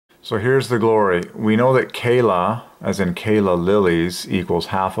So here's the glory. We know that Kayla, as in Kayla lilies, equals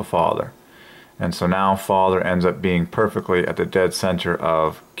half a father. And so now father ends up being perfectly at the dead center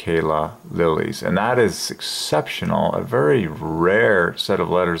of Kayla lilies. And that is exceptional, a very rare set of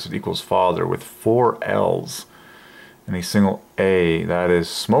letters that equals father with 4 L's and a single A. That is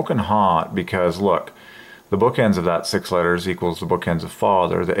smoking hot because look, the bookends of that 6 letters equals the bookends of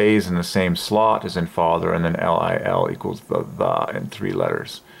father. The A is in the same slot as in father, and then L-I-L equals the in 3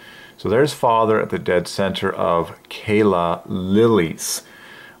 letters. So there's father at the dead center of Kayla lilies,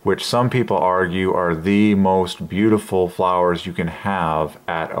 which some people argue are the most beautiful flowers you can have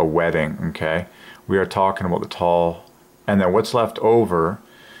at a wedding, okay? We are talking about the tall, and then what's left over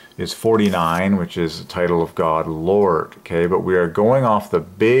is 49, which is the title of God, Lord, okay? But we are going off the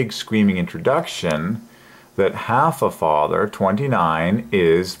big screaming introduction that half a father, 29,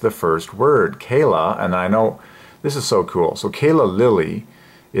 is the first word, Kayla, and I know this is so cool. So Kayla lily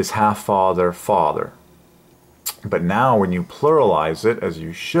is half father, father. But now when you pluralize it, as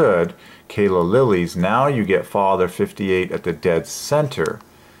you should, Kayla lilies, now you get father 58 at the dead center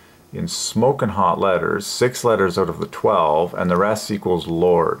in smoking hot letters, 6 letters out of the 12, and the rest equals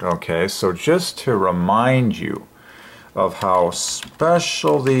Lord. Okay, so just to remind you of how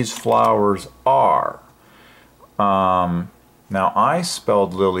special these flowers are. Now I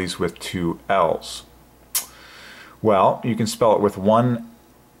spelled lilies with 2 L's. Well, you can spell it with one.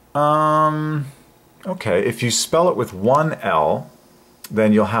 Okay, if you spell it with 1 L,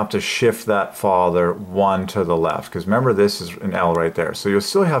 then you'll have to shift that father 1 to the left, because remember this is an L right there. So you'll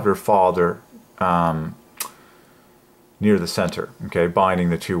still have your father near the center, okay, binding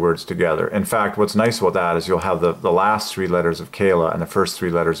the 2 words together. In fact, what's nice about that is you'll have the last 3 letters of Kayla and the first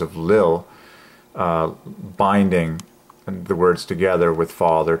 3 letters of Lil binding the words together with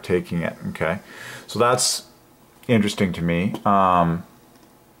father, taking it, okay? So that's interesting to me.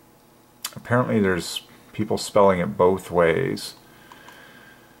 Apparently there's people spelling it both ways.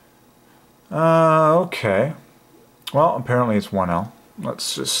 Okay. Well, apparently it's 1 L.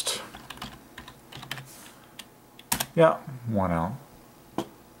 Let's just... Yeah, 1 L.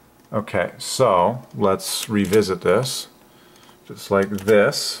 Okay, so let's revisit this. Just like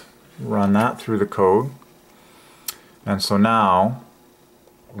this. Run that through the code. And so now,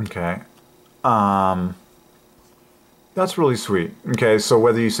 okay, that's really sweet. Okay, so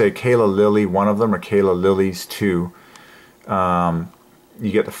whether you say Kayla Lily, one of them, or Kayla Lilies, 2,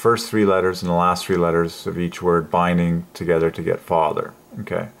 you get the first 3 letters and the last 3 letters of each word binding together to get father.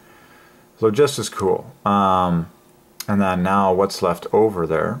 Okay, so just as cool. And then now what's left over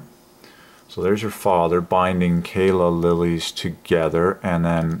there? So there's your father binding Kayla Lilies together, and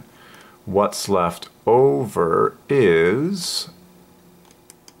then what's left over is...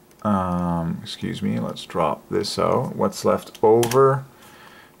 excuse me, let's drop this out. What's left over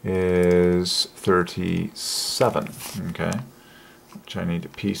is 37, okay? Which I need to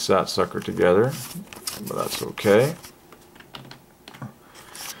piece that sucker together, but that's okay.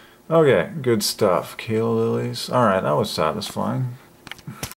 Okay, good stuff. Kayla lilies. Alright, that was satisfying.